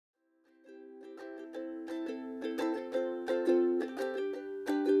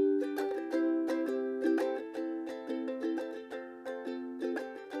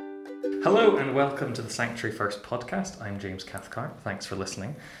Hello and welcome to the Sanctuary First podcast. I'm James Cathcart. Thanks for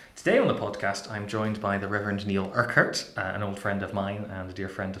listening. Today on the podcast, I'm joined by the Reverend Neil Urquhart, an old friend of mine and a dear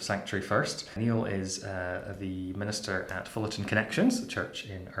friend of Sanctuary First. Neil is the minister at Fullerton Connections, a church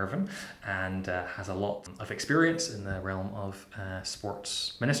in Irvine, and has a lot of experience in the realm of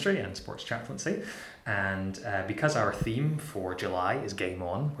sports ministry and sports chaplaincy. And because our theme for July is Game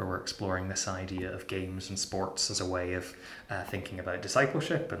On, where we're exploring this idea of games and sports as a way of thinking about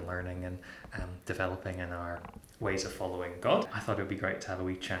discipleship and learning and developing in our ways of following God, I thought it would be great to have a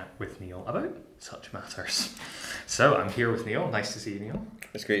wee chat with Neil about such matters. So I'm here with Neil. Nice to see you, Neil.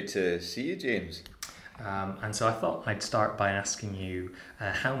 It's great to see you, James. And so I thought I'd start by asking you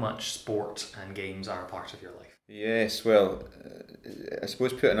how much sport and games are a part of your life. Yes, well, I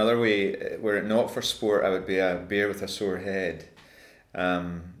suppose put another way, were it not for sport, I would be a bear with a sore head. I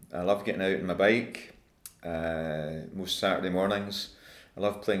love getting out on my bike most Saturday mornings. I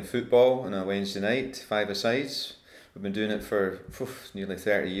love playing football on a Wednesday night, five-a-sides. We've been doing it for nearly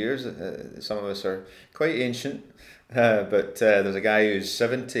 30 years. Some of us are quite ancient, but there's a guy who's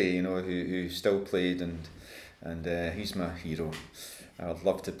 70, who still played, and he's my hero. I'd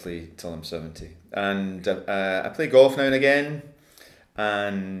love to play till I'm 70. And I play golf now and again,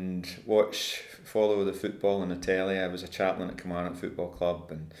 and follow the football on the telly. I was a chaplain at Kilmarnock Football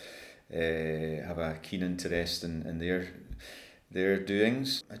Club, and have a keen interest in their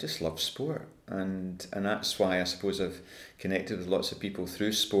doings. I just love sport, and that's why I suppose I've connected with lots of people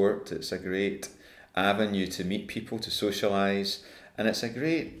through sport. It's a great avenue to meet people, to socialise, and it's a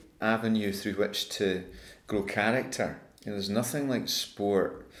great avenue through which to grow character. There's nothing like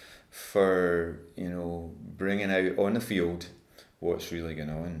sport for bringing out on the field what's really going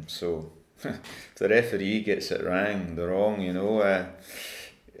on. So if the referee gets it wrong,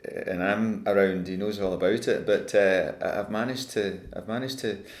 and I'm around, he knows all about it. But I've managed to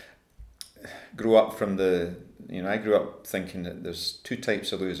grow up from I grew up thinking that there's two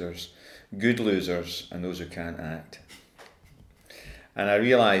types of losers: good losers and those who can't act. And I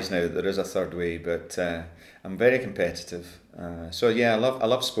realise now that there is a third way, but I'm very competitive. So yeah, I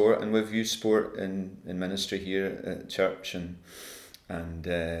love sport, and we've used sport in ministry here at church, and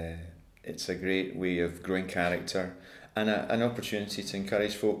it's a great way of growing character and an opportunity to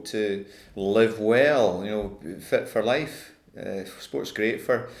encourage folk to live well, fit for life. Sport's great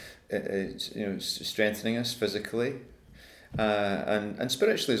for strengthening us physically and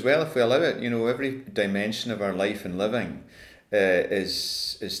spiritually as well, if we allow it. Every dimension of our life and living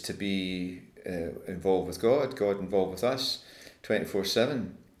is to be involved with God involved with us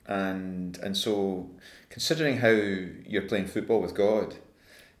 24/7, and so considering how you're playing football with God,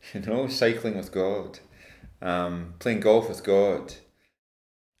 cycling with God, playing golf with God.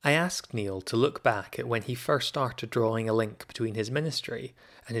 I asked Neil to look back at when he first started drawing a link between his ministry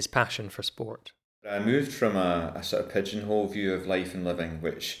and his passion for sport. I moved from a sort of pigeonhole view of life and living,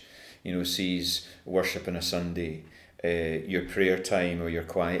 which sees worship on a Sunday, your prayer time or your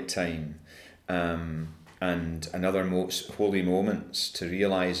quiet time, and another most holy moments, to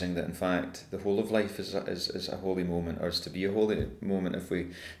realising that in fact the whole of life is a holy moment, or is to be a holy moment if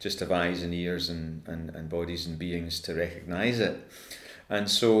we just have eyes and ears and bodies and beings to recognise it. And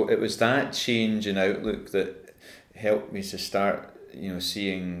so it was that change in outlook that helped me to start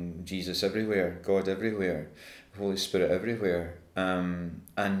seeing Jesus everywhere, God everywhere, Holy Spirit everywhere,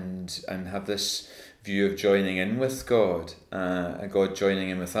 and have this view of joining in with God, and God joining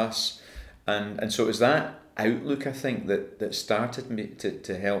in with us. And so it was that outlook, I think, that started me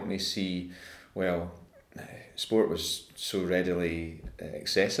to help me see, well, sport was so readily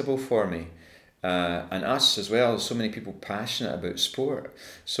accessible for me, and us as well, so many people passionate about sport.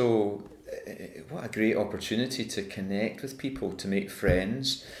 So what a great opportunity to connect with people, to make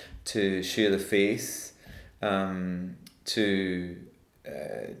friends, to share the faith, to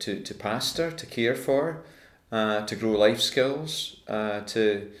pastor, to care for, to grow life skills,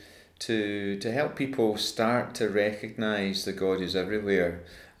 to help people start to recognise the God who's everywhere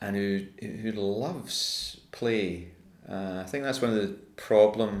and who loves play. I think that's one of the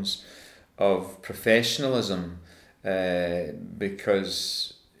problems of professionalism,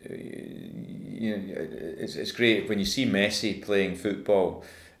 because it's great when you see Messi playing football.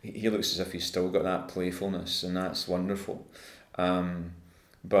 He looks as if he's still got that playfulness, and that's wonderful.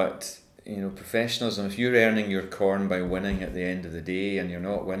 But professionalism, if you're earning your corn by winning at the end of the day and you're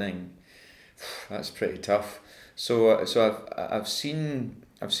not winning, that's pretty tough. So I've seen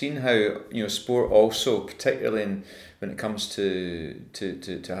how sport also, particularly when it comes to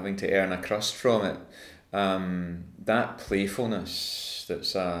having to earn a crust from it, that playfulness,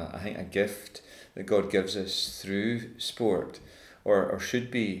 that's I think a gift that God gives us through sport, or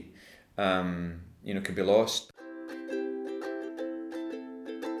should be, could be lost.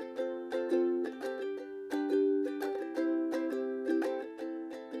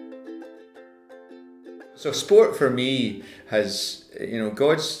 So sport for me has,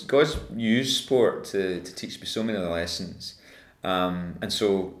 God's used sport to teach me so many lessons, and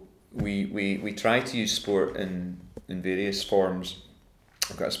so we try to use sport in various forms.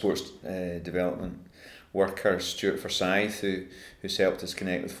 I've got a sports development worker, Stuart Forsyth, who's helped us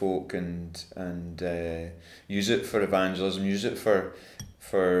connect with folk and use it for evangelism, use it for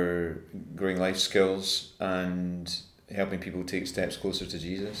growing life skills and helping people take steps closer to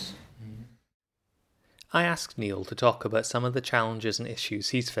Jesus. I asked Neil to talk about some of the challenges and issues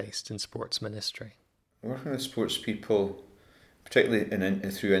he's faced in sports ministry. Working with sports people, particularly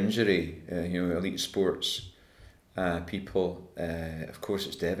through injury, elite sports people, of course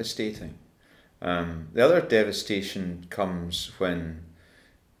it's devastating. The other devastation comes when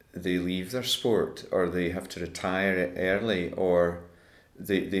they leave their sport, or they have to retire early, or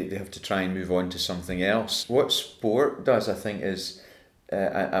they have to try and move on to something else. What sport does, I think, is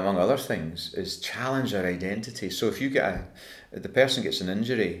among other things, is challenge their identity. So if the person gets an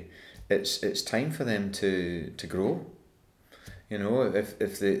injury, it's time for them to grow.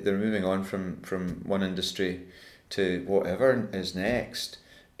 If they're moving on from one industry to whatever is next,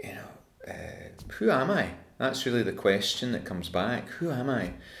 who am I? That's really the question that comes back. Who am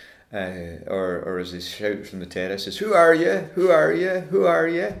I? Or as they shout from the terraces, who are you? Who are you? Who are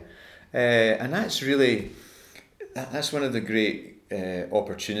you? And that's one of the great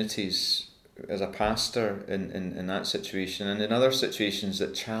opportunities as a pastor in that situation, and in other situations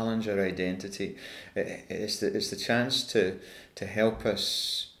that challenge our identity. It's the chance to help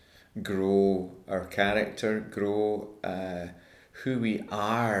us grow our character, grow who we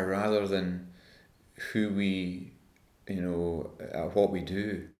are, rather than who we, what we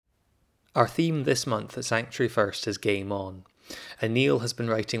do. Our theme this month at Sanctuary First is Game On, and Neil has been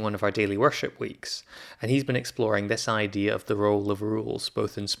writing one of our daily worship weeks, and he's been exploring this idea of the role of rules,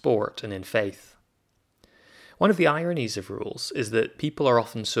 both in sport and in faith. One of the ironies of rules is that people are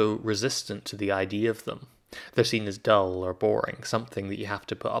often so resistant to the idea of them. They're seen as dull or boring, something that you have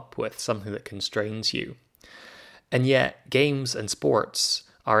to put up with, something that constrains you. And yet, games and sports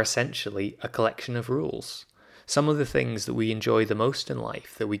are essentially a collection of rules. Some of the things that we enjoy the most in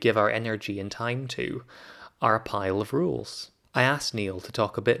life, that we give our energy and time to, are a pile of rules. I asked Neil to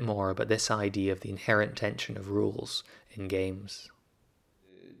talk a bit more about this idea of the inherent tension of rules in games.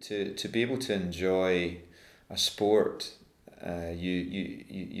 To be able to enjoy a sport,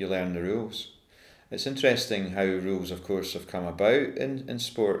 you learn the rules. It's interesting how rules, of course, have come about in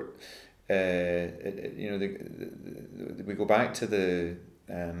sport. We go back to the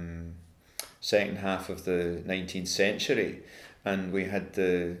second half of the 19th century, and we had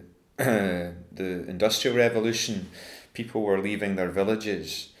the Industrial Revolution. People were leaving their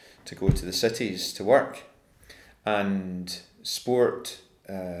villages to go to the cities to work, and sport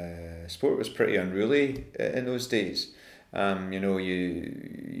was pretty unruly in those days.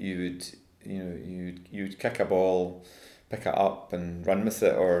 You'd kick a ball, pick it up and run with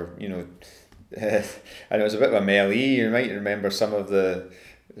it, or and it was a bit of a melee. You might remember some of the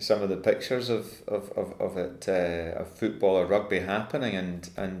pictures of it, of football or rugby happening,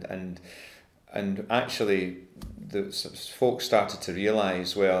 and actually the folks started to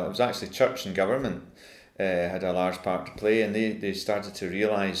realise, well, it was actually church and government had a large part to play, and they started to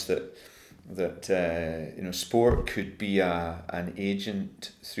realise that sport could be an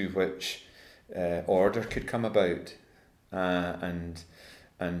agent through which order could come about, and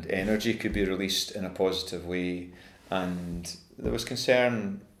energy could be released in a positive way, and there was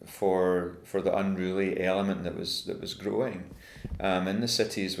concern for the unruly element that was growing in the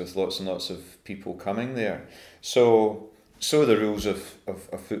cities, with lots and lots of people coming there. So the rules of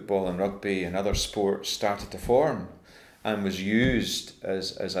football and rugby and other sports started to form, and was used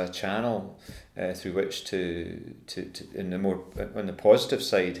as a channel through which to on the positive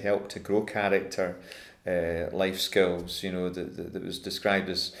side, help to grow character, life skills. That was described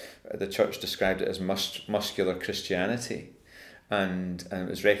as, the church described it as muscular Christianity, and it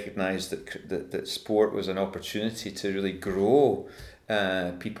was recognised that sport was an opportunity to really grow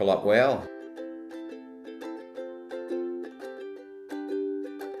people up well.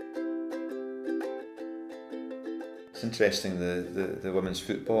 It's interesting, the Women's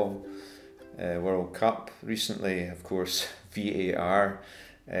Football World Cup recently, of course, VAR,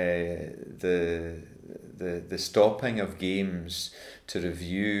 the stopping of games to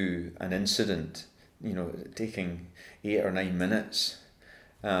review an incident, taking 8 or 9 minutes.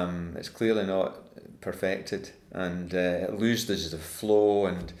 It's clearly not perfected, and it loses the flow,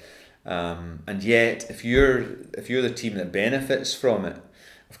 And yet, if you're the team that benefits from it,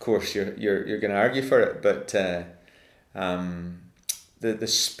 of course you're going to argue for it. But the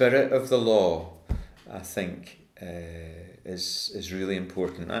spirit of the law, I think, is really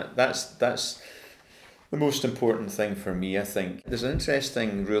important. That's the most important thing for me, I think. There's an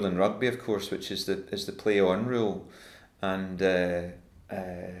interesting rule in rugby, of course, which is the play on rule, and the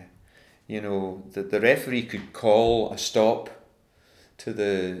referee could call a stop to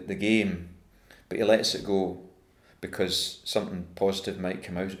the game, but he lets it go because something positive might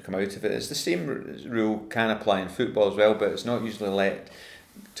come out of it. It's the same rule can apply in football as well, but it's not usually let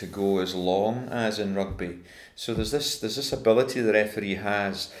to go as long as in rugby. So there's this ability the referee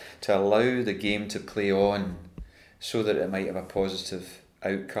has to allow the game to play on so that it might have a positive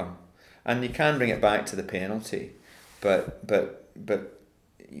outcome, and you can bring it back to the penalty, but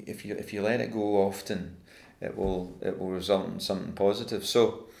if you let it go often, it will result in something positive.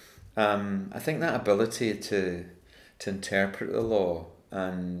 So I think that ability to interpret the law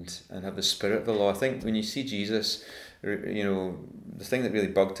and have the spirit of the law. I think when you see Jesus, the thing that really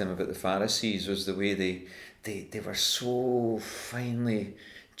bugged him about the Pharisees was the way they were so finely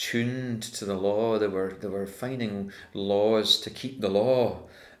tuned to the law. They were finding laws to keep the law,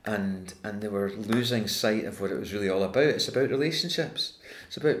 and they were losing sight of what it was really all about. It's about relationships.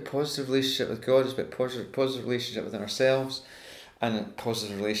 It's about positive relationship with God. It's about positive relationship within ourselves, and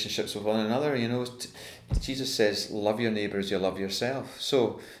positive relationships with one another. Jesus says, "Love your neighbour as you love yourself."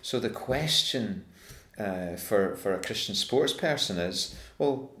 So the question for a Christian sports person is,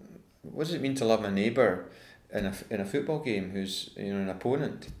 well, what does it mean to love my neighbour in a football game who's an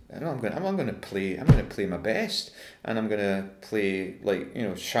opponent? I'm going to play my best, and I'm going to play like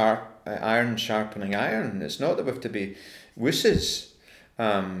sharp iron sharpening iron. It's not that we have to be wusses.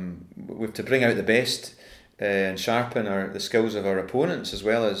 We have to bring out the best and sharpen the skills of our opponents as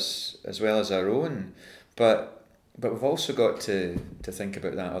well as our own. But we've also got to think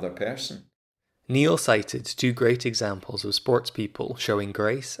about that other person. Neil cited two great examples of sports people showing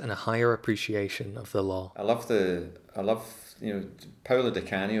grace and a higher appreciation of the law. I love Paolo Di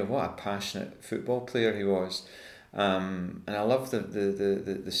Canio. What a passionate football player he was, and I love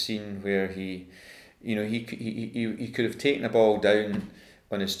the scene where he could have taken a ball down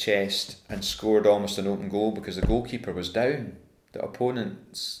on his chest and scored almost an open goal because the goalkeeper was down.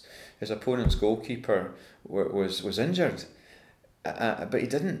 His opponent's goalkeeper was injured, but he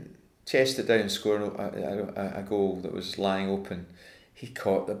didn't chest it down and score a goal that was lying open. He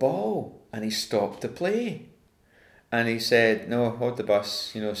caught the ball and he stopped the play, and he said, "No, hold the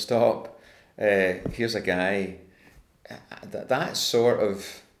bus. Stop. Here's a guy." That sort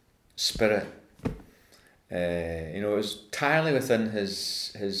of spirit. It was entirely within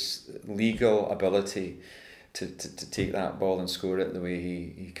his legal ability to take that ball and score it the way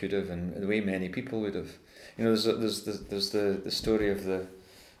he could have, and the way many people would have. There's the story of the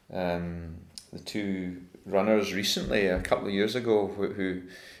two runners recently, a couple of years ago, who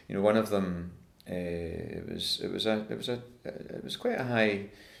one of them it was quite a high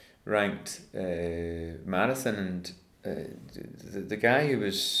ranked marathon, and the guy who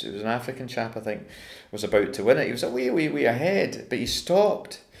was an African chap, I think, was about to win it. He was a way ahead, but he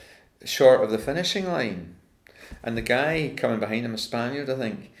stopped short of the finishing line, and the guy coming behind him, a Spaniard, I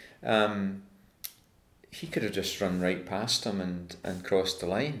think, he could have just run right past him and crossed the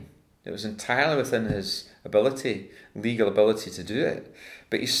line. It was entirely within his legal ability to do it,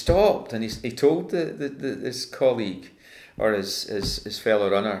 but he stopped, and he told his colleague or his fellow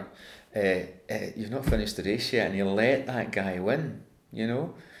runner, "You've not finished the race yet," and he let that guy win.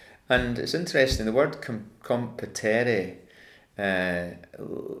 And it's interesting. The word competere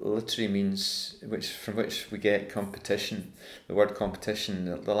literally means from which we get competition. The word competition,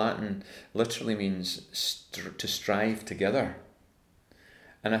 the Latin, literally means to strive together.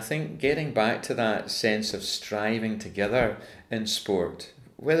 And I think getting back to that sense of striving together in sport,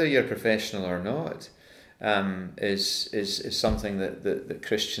 whether you're professional or not, is something that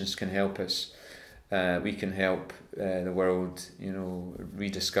Christians can help us. We can help the world,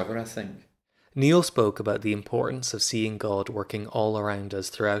 rediscover, I think. Neil spoke about the importance of seeing God working all around us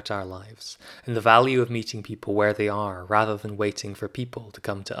throughout our lives, and the value of meeting people where they are rather than waiting for people to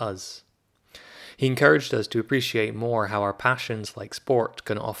come to us. He encouraged us to appreciate more how our passions like sport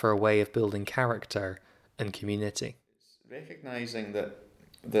can offer a way of building character and community. Recognising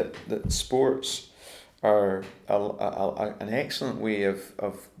that sports are an excellent way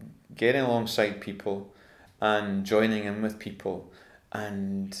of getting alongside people and joining in with people,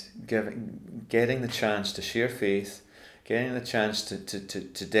 and getting the chance to share faith, getting the chance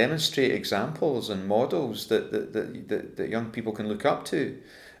to demonstrate examples and models that young people can look up to,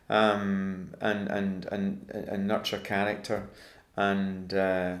 and nurture character, and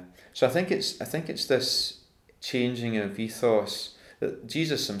so I think it's this changing of ethos that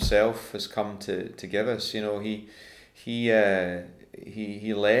Jesus himself has come to give us. You know, he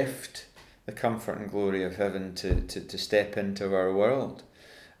left the comfort and glory of heaven to step into our world.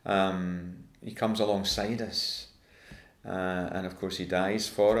 He comes alongside us, and of course he dies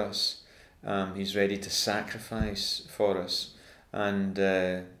for us. He's ready to sacrifice for us, and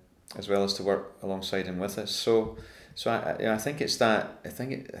as well as to work alongside him with us. So I think it's that. I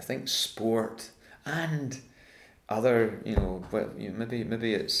think sport and other,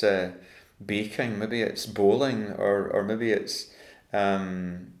 maybe it's baking, maybe it's bowling, or maybe it's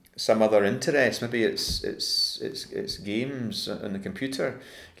some other interest. Maybe it's games on the computer,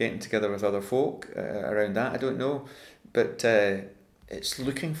 getting together with other folk around that. I don't know, but it's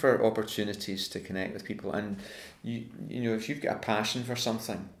looking for opportunities to connect with people. And if you've got a passion for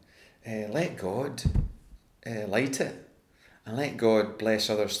something, let God light it, and let God bless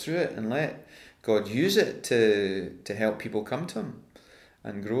others through it, and let God use it to help people come to Him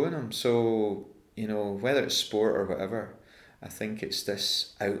and grow in Him. So, whether it's sport or whatever, I think it's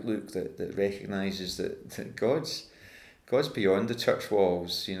this outlook that recognises that God's beyond the church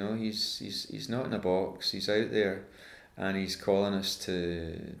walls. He's not in a box. He's out there, and He's calling us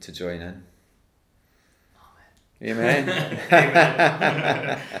to join in. Amen.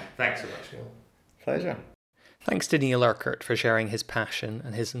 Amen. Thanks so much, Neil. Pleasure. Thanks to Neil Urquhart for sharing his passion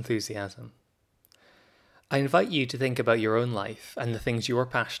and his enthusiasm. I invite you to think about your own life and the things you're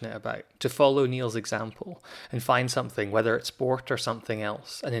passionate about, to follow Neil's example and find something, whether it's sport or something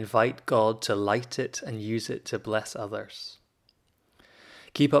else, and invite God to light it and use it to bless others.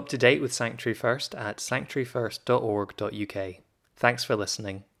 Keep up to date with Sanctuary First at sanctuaryfirst.org.uk. Thanks for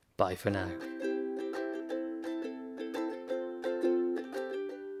listening. Bye for now.